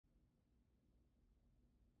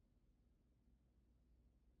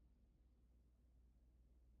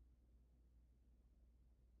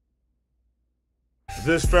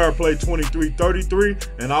This Fairplay 2333,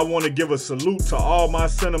 and I want to give a salute to all my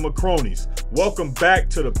cinema cronies. Welcome back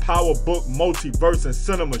to the Power Book Multiverse and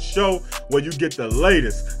Cinema Show, where you get the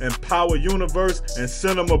latest in Power Universe and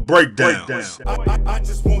cinema breakdowns. I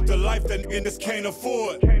just want the life that niggas can't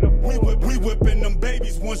afford. We whipping them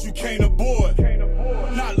babies once you can't aboard.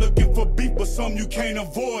 Not looking for beef, but some you can't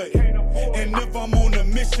avoid. And if I'm on a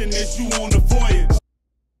mission, it's you on the voyage.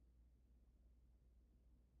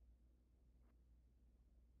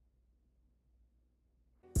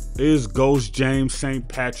 Is Ghost James St.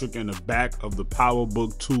 Patrick in the back of the Power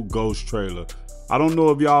Book 2 Ghost trailer? I don't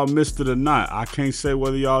know if y'all missed it or not. I can't say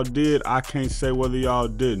whether y'all did. I can't say whether y'all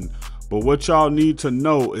didn't. But what y'all need to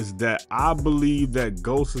know is that I believe that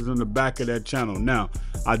Ghost is in the back of that channel. Now,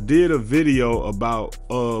 I did a video about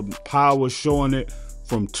Power showing it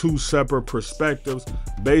from two separate perspectives.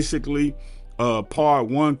 Basically, part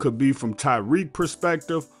one could be from TARIQ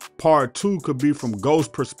perspective. Part two could be from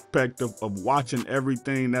Ghost perspective of watching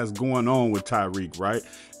everything that's going on with TARIQ, right?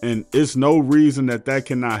 And it's no reason that that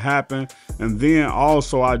cannot happen. And then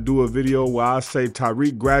also I do a video where I say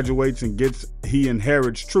TARIQ graduates and he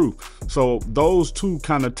inherits truth. So those two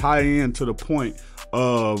kind of tie in to the point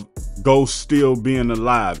of Ghost still being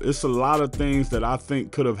alive. It's a lot of things that I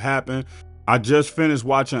think could have happened. I just finished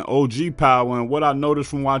watching OG Power, and what I noticed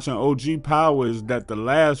from watching OG Power is that the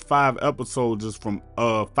last 5 episodes is from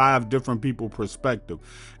 5 different people's perspective,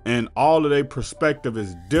 and all of their perspective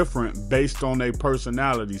is different based on their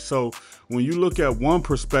personality. So when you look at one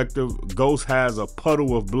perspective, Ghost has a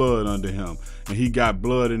puddle of blood under him, and he got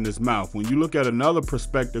blood in his mouth. When you look at another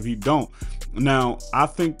perspective, he don't. Now, I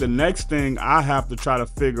think the next thing I have to try to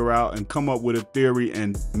figure out and come up with a theory,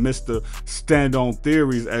 and Mr. Stand on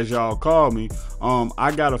Theories, as y'all call me,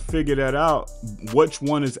 I got to figure that out, which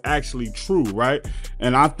one is actually true, right?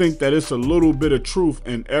 And I think that it's a little bit of truth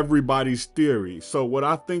in everybody's theory. So what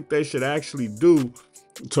I think they should actually do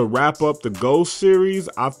to wrap up the Ghost series,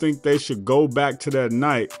 I think they should go back to that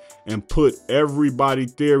night and put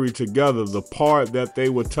everybody's theory together, the part that they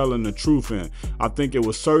were telling the truth in. I think it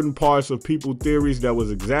was certain parts of people's theories that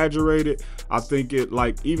was exaggerated. I think it,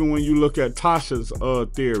 like, even when you look at Tasha's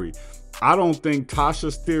theory, I don't think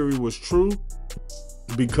Tasha's theory was true,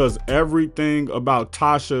 because everything about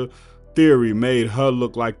Tasha's theory made her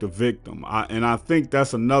look like the victim. And I think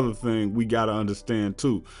that's another thing we got to understand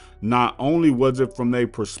too. Not only was it from their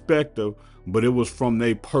perspective, but it was from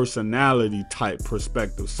their personality type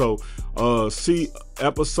perspective. So see,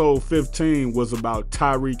 episode 15 was about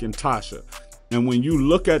TARIQ and Tasha. And when you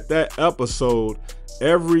look at that episode,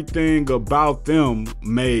 everything about them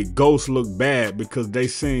made Ghost look bad, because they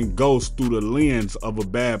seen Ghost through the lens of a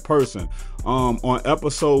bad person. On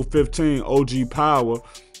episode 15, OG Power,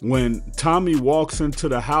 when Tommy walks into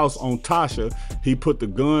the house on Tasha, he put the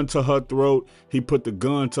gun to her throat, he put the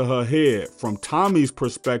gun to her head. From Tommy's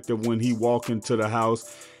perspective, when he walked into the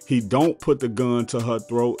house, he don't put the gun to her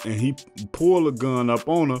throat, and he pull the gun up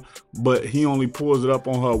on her, but he only pulls it up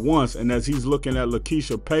on her once. And as he's looking at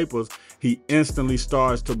Lakeisha's papers, he instantly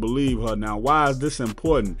starts to believe her. Now, why is this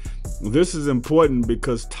important? This is important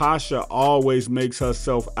because Tasha always makes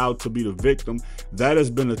herself out to be the victim. That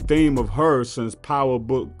has been a theme of her since Power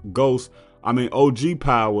Book OG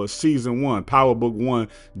Power Season 1, Power Book 1,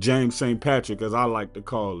 James St. Patrick, as I like to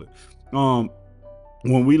call it.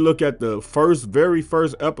 When we look at the very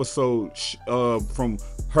first episode from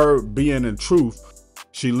her being in Truth,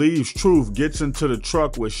 she leaves Truth, gets into the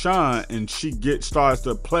truck with Sean, and she starts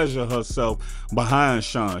to pleasure herself behind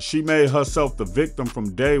Sean. She made herself the victim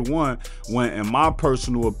from day one, when, in my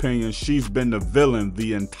personal opinion, she's been the villain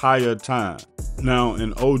the entire time. Now,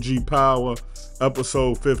 in OG Power,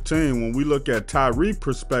 episode 15, when we look at TARIQ's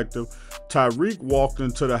perspective, TARIQ walked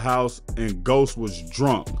into the house and Ghost was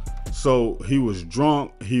drunk. So he was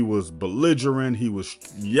drunk, he was belligerent, he was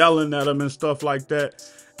yelling at him and stuff like that.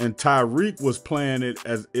 And TARIQ was playing it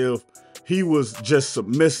as if he was just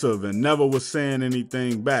submissive and never was saying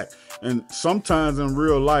anything back. And sometimes in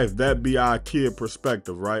real life, that be our kid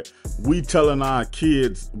perspective, right? We telling our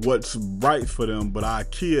kids what's right for them, but our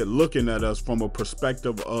kid looking at us from a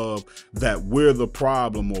perspective of that we're the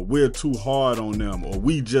problem, or we're too hard on them, or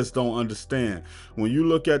we just don't understand. When you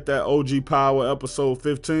look at that OG Power episode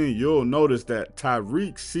 15, you'll notice that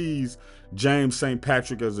TARIQ sees James St.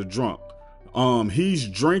 Patrick as a drunk. He's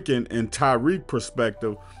drinking in TARIQ's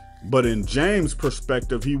perspective, but in James'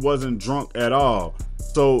 perspective, he wasn't drunk at all.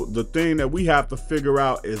 So the thing that we have to figure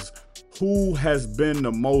out is who has been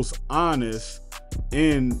the most honest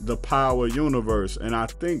in the Power universe. And I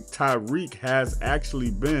think TARIQ has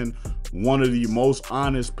actually been one of the most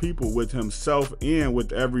honest people with himself and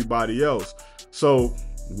with everybody else. So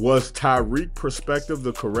Was TARIQ perspective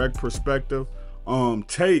the correct perspective?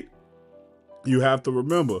 Tate, you have to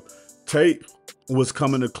remember, Tate was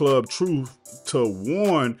coming to Club Truth to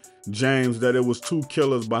warn James that it was two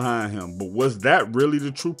killers behind him. But was that really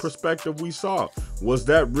the true perspective we saw? Was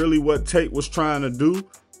that really what Tate was trying to do?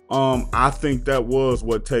 I think that was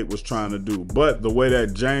what Tate was trying to do. But the way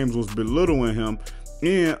that James was belittling him,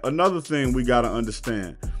 and another thing we got to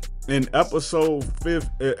understand, in episode 5,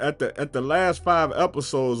 at the last 5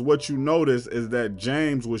 episodes, what you notice is that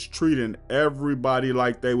James was treating everybody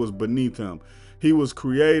like they was beneath him. He was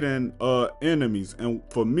creating enemies, and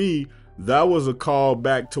for me, that was a call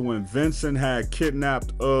back to when Vincent had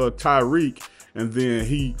kidnapped TARIQ, and then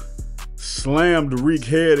he slammed Reek's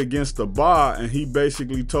head against the bar, and he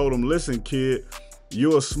basically told him, listen, kid,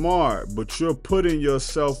 you're smart, but you're putting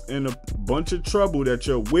yourself in a bunch of trouble that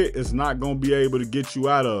your wit is not going to be able to get you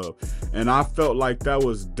out of. And I felt like that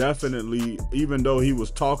was definitely, even though he was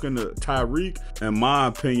talking to TARIQ, in my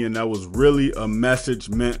opinion, that was really a message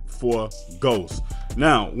meant for Ghost.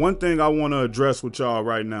 Now, one thing I want to address with y'all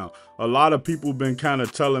right now, a lot of people been kind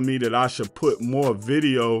of telling me that I should put more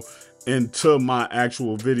video into my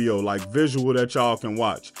actual video, like visual that y'all can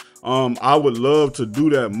watch. I would love to do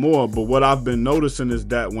that more, but what I've been noticing is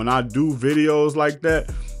that when I do videos like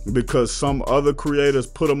that, because some other creators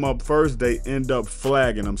put them up first, they end up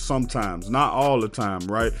flagging them sometimes, not all the time,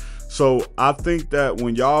 right? So I think that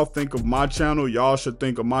when y'all think of my channel, y'all should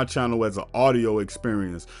think of my channel as an audio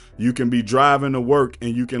experience. You can be driving to work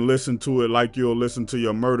and you can listen to it like you'll listen to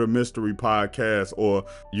your murder mystery podcast, or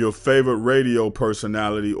your favorite radio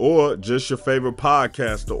personality, or just your favorite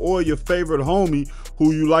podcaster, or your favorite homie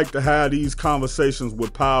who you like to have these conversations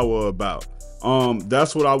with power about.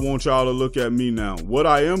 That's what I want y'all to look at me now. What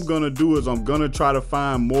I am gonna do is I'm gonna try to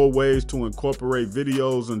find more ways to incorporate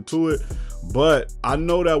videos into it, but I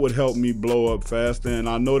know that would help me blow up faster, and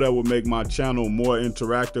I know that would make my channel more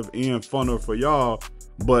interactive and funner for y'all.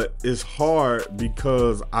 But it's hard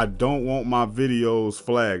because I don't want my videos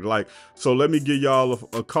flagged. Like, so let me give y'all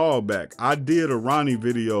a call back. I did a Ronnie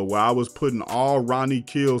video where I was putting all Ronnie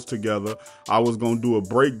kills together. I was gonna do a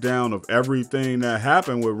breakdown of everything that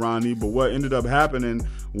happened with Ronnie, but what ended up happening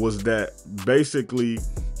was that basically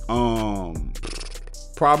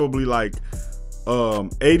probably like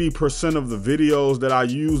 80% of the videos that I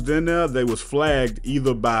used in there, they was flagged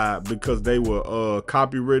either because they were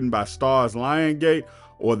copywritten by Stars Liongate,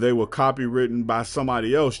 or they were copywritten by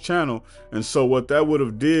somebody else's channel. And so what that would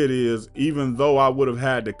have did is, even though I would have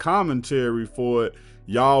had the commentary for it,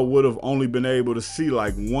 y'all would have only been able to see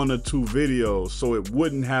like 1 or 2 videos. So it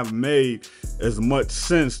wouldn't have made as much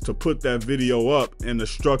sense to put that video up in the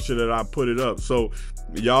structure that I put it up. So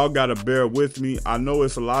y'all gotta bear with me. I know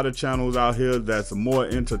it's a lot of channels out here that's more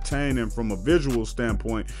entertaining from a visual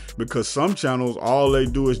standpoint, because some channels, all they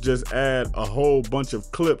do is just add a whole bunch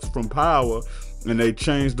of clips from Power and they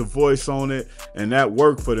change the voice on it, and that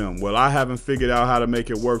worked for them. Well, I haven't figured out how to make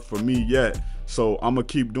it work for me yet, so I'm gonna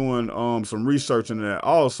keep doing some research into that.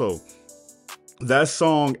 Also, that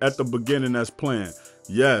song at the beginning that's playing,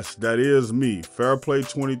 yes, that is me, Fairplay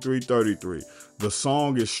 2333. The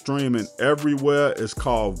song is streaming everywhere. It's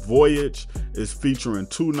called Voyage. It's featuring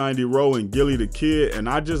 290 Row and Gilly the Kid. And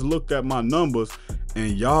I just looked at my numbers,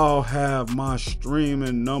 and y'all have my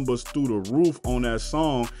streaming numbers through the roof on that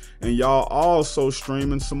song. And y'all also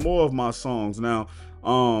streaming some more of my songs. Now,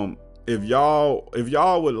 if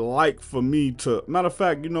y'all would like for me to, matter of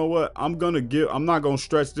fact, you know what, I'm not gonna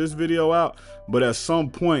stretch this video out, but at some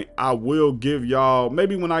point I will give y'all,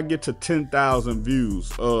 maybe when I get to 10,000 views,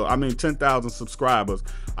 10,000 subscribers,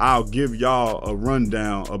 I'll give y'all a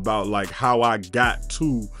rundown about like how I got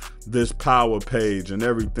to this Power page and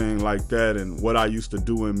everything like that, and what I used to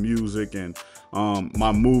do in music and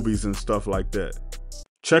my movies and stuff like that.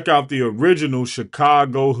 Check out the original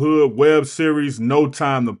Chicago Hood web series, No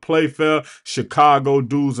Time to Play Fair, Chicago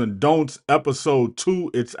Do's and Don'ts, episode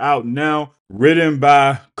 2. It's out now. Written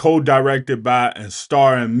by, co-directed by, and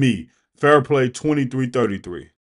starring me, Fairplay 2333.